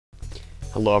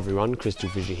Hello everyone,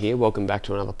 CrystalFissure here. Welcome back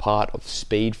to another part of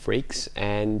Speed Freaks,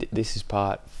 and this is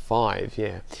part 5,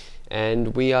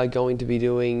 And we are going to be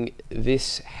doing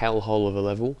this hellhole of a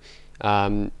level.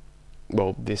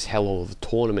 Well, this hellhole of a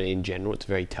tournament in general. It's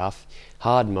very tough.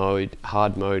 Hard mode,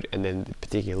 and then the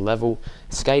particular level.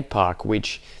 Skate park,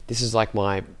 which this is like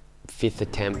my 5th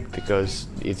attempt because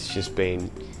it's just been...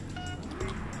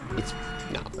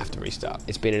 No, I have to restart.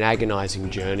 It's been an agonizing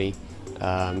journey.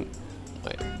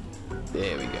 Wait.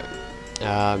 There we go.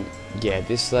 Yeah,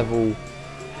 this level,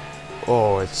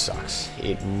 oh, it sucks.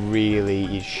 It really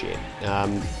is shit.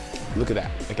 Look at that.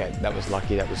 Okay, that was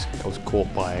lucky. I was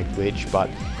caught by a glitch, but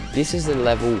this is the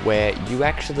level where you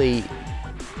actually,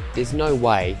 there's no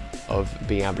way of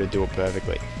being able to do it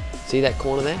perfectly. See that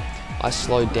corner there? I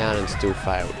slowed down and still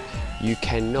failed. You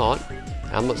cannot,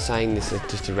 I'm not saying this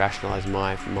just to rationalize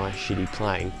my shitty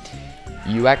playing,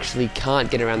 you actually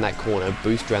can't get around that corner,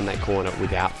 boost around that corner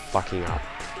without fucking up.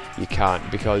 You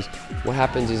can't, because what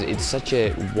happens is it's such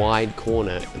a wide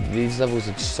corner. These levels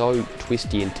are so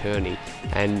twisty and turny,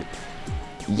 and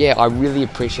yeah, I really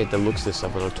appreciate the looks of this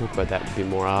level, and I'll talk about that a bit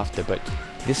more after, but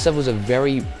this level is a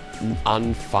very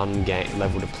unfun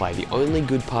level to play. The only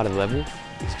good part of the level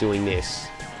is doing this,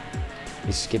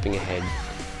 is skipping ahead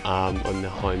on the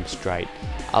home straight.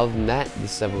 Other than that,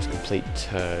 this level is complete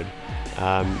turd.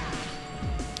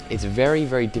 It's very,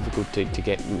 very difficult to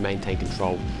maintain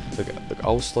control. Look,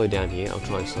 I'll slow down here. I'll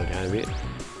try and slow down a bit.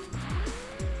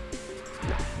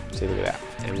 No, see, look at that.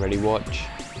 And ready, watch.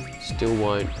 Still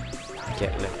won't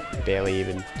get, no, barely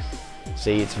even.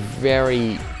 See, it's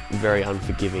very, very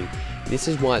unforgiving. This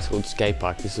is why it's called skate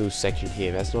park. This little section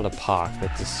here, that's not a park.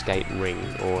 That's a skate ring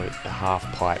or a half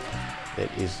pipe that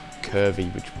is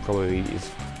curvy, which probably is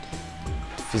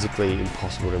physically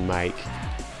impossible to make.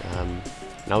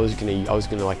 And I was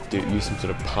gonna like use some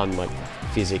sort of pun like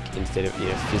physics instead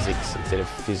of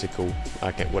physical.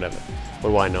 Okay, whatever. What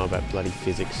do I know about bloody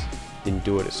physics? Didn't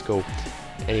do it at school.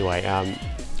 Anyway,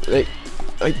 hey,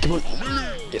 come on.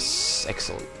 Yes,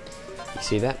 excellent. You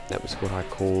see that? That was what I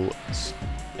call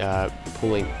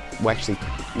pulling. Well, actually,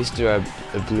 Mr.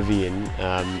 Oblivion,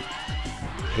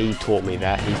 he taught me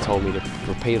that. He told me to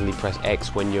repeatedly press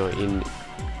X when you're in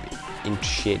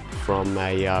shit from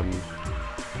a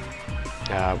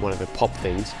one of the pop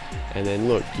things, and then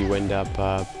look, you end up,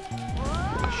 oh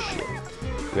shit,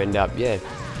 you end up, yeah,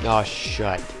 oh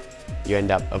shit, you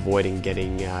end up avoiding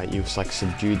getting, you like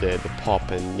subdue the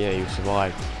pop, and yeah, you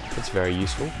survive. It's very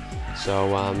useful.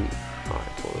 So, alright,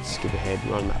 cool, let's skip ahead,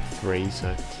 we're on map 3,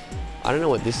 so, I don't know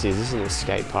what this is. This isn't a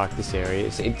skate park, this area.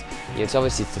 It's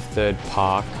obviously it's the third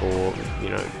park, or,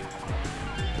 you know,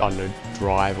 I don't know,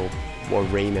 drive or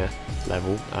arena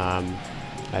level,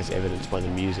 as evidenced by the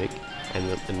music and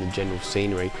the general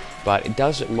scenery, but it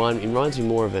reminds me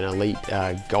more of an elite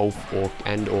golf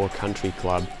or country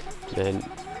club than.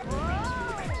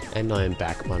 And I am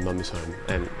back. My mum is home,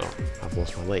 and oh, I've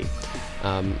lost my lead.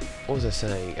 What was I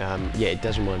saying? Yeah, it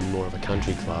does remind me more of a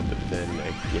country club than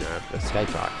a skate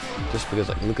park. Just because,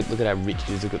 like, look at how rich it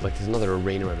is. Look at, like, there's another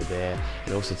arena over there,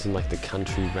 and also it's in like the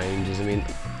country ranges. I mean,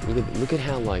 look at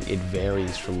how like it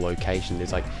varies from location.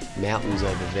 There's like mountains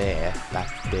over there,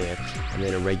 back there, and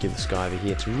then a regular sky over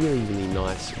here. It's really, really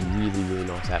nice. Really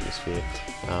nice atmosphere.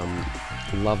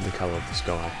 Love the colour of the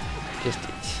sky. Just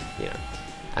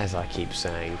as I keep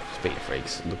saying, Speed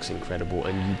Freaks looks incredible,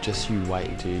 and you wait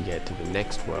until you get to the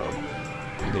next world.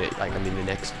 You're gonna, the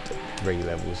next 3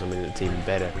 levels. I mean, it's even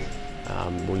better.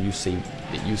 Well, you see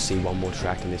one more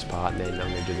track in this part, and then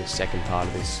I'm gonna do the second part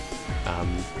of this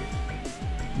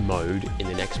mode in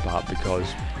the next part, because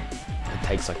it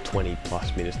takes like 20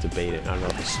 plus minutes to beat it. I'd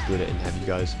rather split it and have you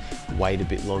guys wait a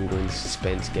bit longer and the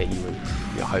suspense get you, and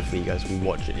hopefully you guys will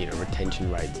watch it,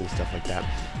 retention rates and stuff like that.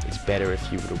 It's better if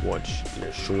you were to watch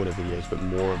shorter videos but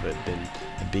more of it than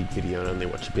a big video and only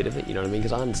watch a bit of it, you know what I mean?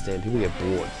 Because I understand people get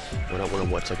bored. I don't want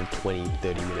to watch like a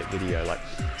 20-30 minute video. Like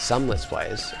some Let's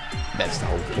Players, that's the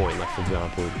whole point. Like, for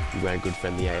example, my good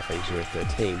friend the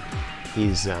AFA013,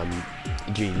 his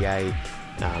GTA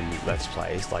Let's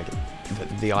Plays, like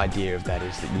the idea of that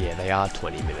is that, yeah, they are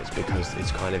 20 minutes because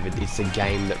it's it's a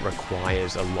game that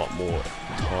requires a lot more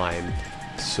time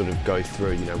to sort of go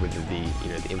through, with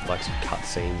the influx of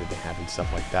cutscenes that they have and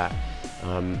stuff like that.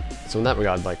 So in that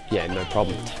regard, like, yeah, no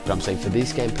problem. But I'm saying for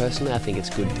this game personally, I think it's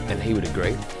good, and he would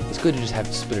agree, it's good to just have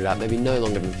to split it up, maybe no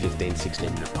longer than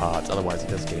 15-16 minute parts, otherwise it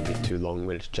does get a bit too long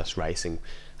when it's just racing.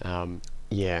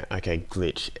 Yeah, okay,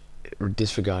 glitch.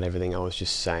 Disregard everything I was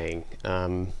just saying,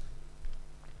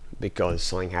 because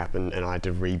something happened and I had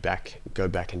to go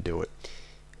back and do it.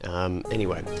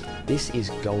 Anyway, this is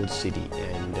Gold City,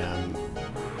 and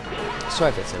Sorry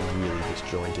if that sounds really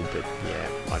disjointed, but yeah,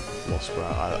 I lost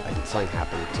where something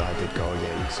happened, so I did go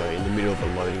again. So in the middle of a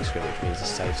loading screen, which means the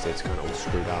save state's kind of all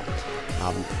screwed up.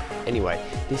 Anyway,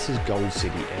 this is Gold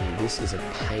City, and this is a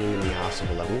pain in the ass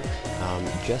of a level,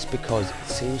 just because it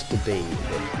seems to be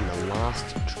that in the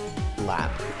last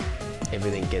lap,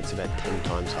 everything gets about 10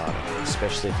 times harder,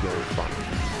 especially if you're in front.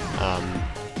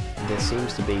 There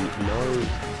seems to be no...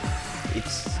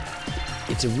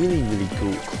 It's a really, really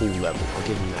cool level, I'll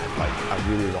give them that. Like, I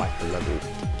really like the level,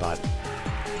 but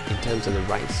in terms of the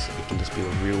race, it can just be a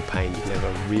real pain. You can have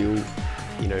a real,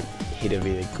 you know, hit of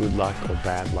either good luck or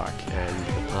bad luck, and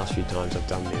the past few times I've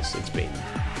done this, it's been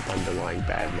underlying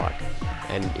bad luck.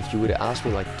 And if you were to ask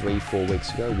me like 3-4 weeks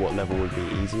ago what level would be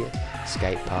easier,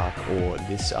 skate park or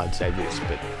this, I'd say this,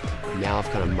 but now I've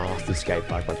kind of mastered skate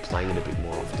park by playing it a bit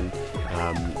more often.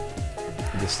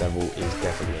 This level is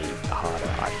definitely harder,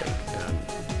 I think. I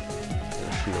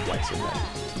shouldn't have wasted that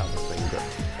other thing, but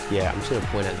yeah, I'm just going to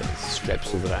point out that it's a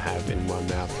strepsil that I have in my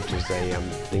mouth, which is a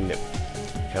thing that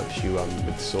helps you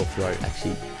with sore throat.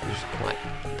 Actually, it's quite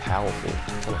powerful.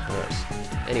 It kind of hurts.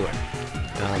 Anyway,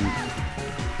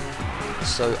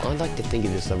 so I like to think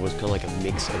of this level as kind of like a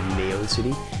mix of Neon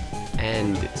City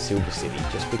and Silver City,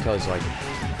 just because, like,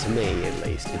 to me at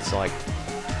least, it's like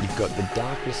you've got the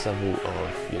darkness level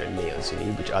of, you know, Neon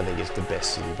City, which I think is the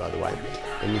best city, by the way.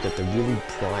 Then you've got the really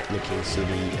bright looking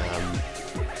city,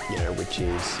 you know, which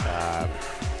is,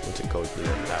 what's it called, you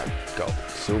know,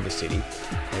 Silver City.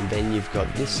 And then you've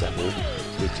got this level,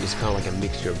 which is kind of like a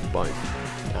mixture of both.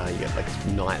 You get like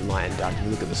night, light and dark. If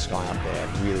you look at the sky up there,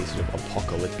 really sort of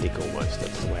apocalyptic almost.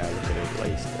 That's the way I look at it, at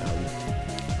least.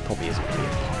 Probably isn't really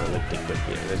apocalyptic, but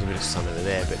you know, there's a bit of sun over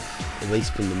there. But at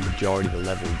least from the majority of the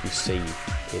level, you see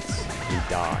it's pretty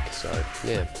dark. So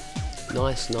yeah,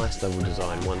 nice level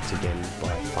design once again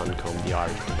by Funcom, the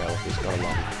Irish developers. Gotta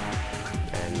love it.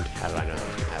 And how did I know that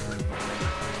was gonna happen?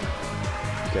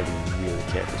 Gotta be really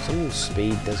careful. Sometimes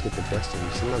speed does get the best of you.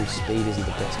 Sometimes speed isn't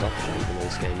the best option, even though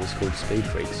this game is called Speed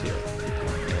Freaks, you know.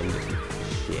 And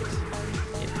shit.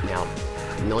 Yeah. Now,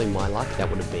 knowing my luck, that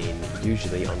would have been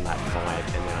usually on lap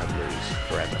 5, and then I'd lose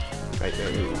forever. Right there,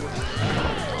 you.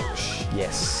 Oh,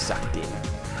 yes, sucked in,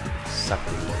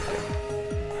 Monica.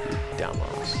 You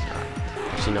dumbass.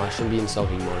 Actually, no, I shouldn't be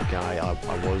insulting Monica. I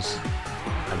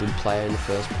did play her in the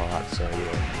first part, so you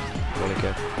know,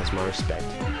 Monica has my respect.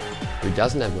 Who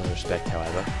doesn't have my respect,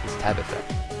 however, is Tabitha.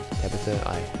 Tabitha,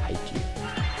 I hate you.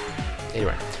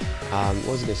 Anyway, what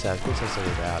was I going to say? I was going to say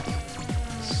something about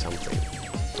something.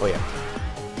 Oh yeah,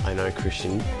 I know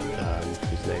Christian,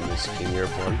 whose name is King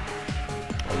Europe 1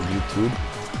 on YouTube.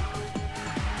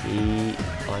 He,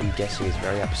 I'm guessing, is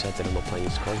very upset that I'm not playing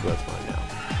his Cosworth right now.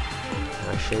 And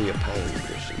I share your pain,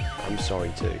 Christian. I'm sorry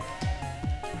too.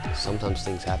 Sometimes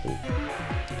things happen,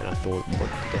 and I thought what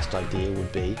the best idea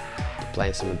would be to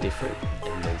play someone different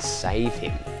and then save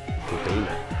him for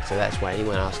Beamer. So that's why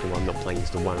anyone asking why I'm not playing as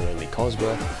the one and only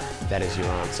Cosworth, that is your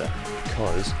answer.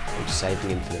 Because I'm saving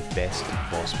him for the best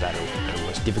boss battle and the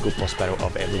most difficult boss battle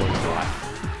of everyone's life,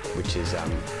 which is, at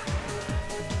least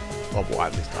I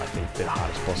think the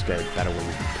hardest boss battle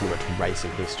in pretty much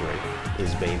racing history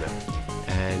is Beamer.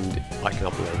 And I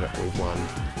cannot believe it, we've won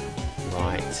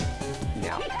right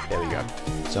now. There we go.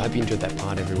 So I hope you enjoyed that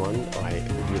part, everyone. I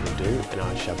really do, and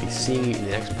I shall be seeing you in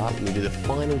the next part when we do the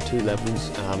final 2 levels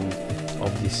of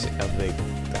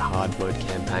the hard mode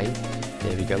campaign.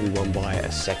 There we go, we won by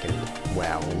a second.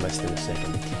 Wow, or less than a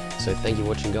second. So thank you for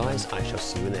watching, guys. I shall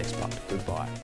see you in the next part. Goodbye.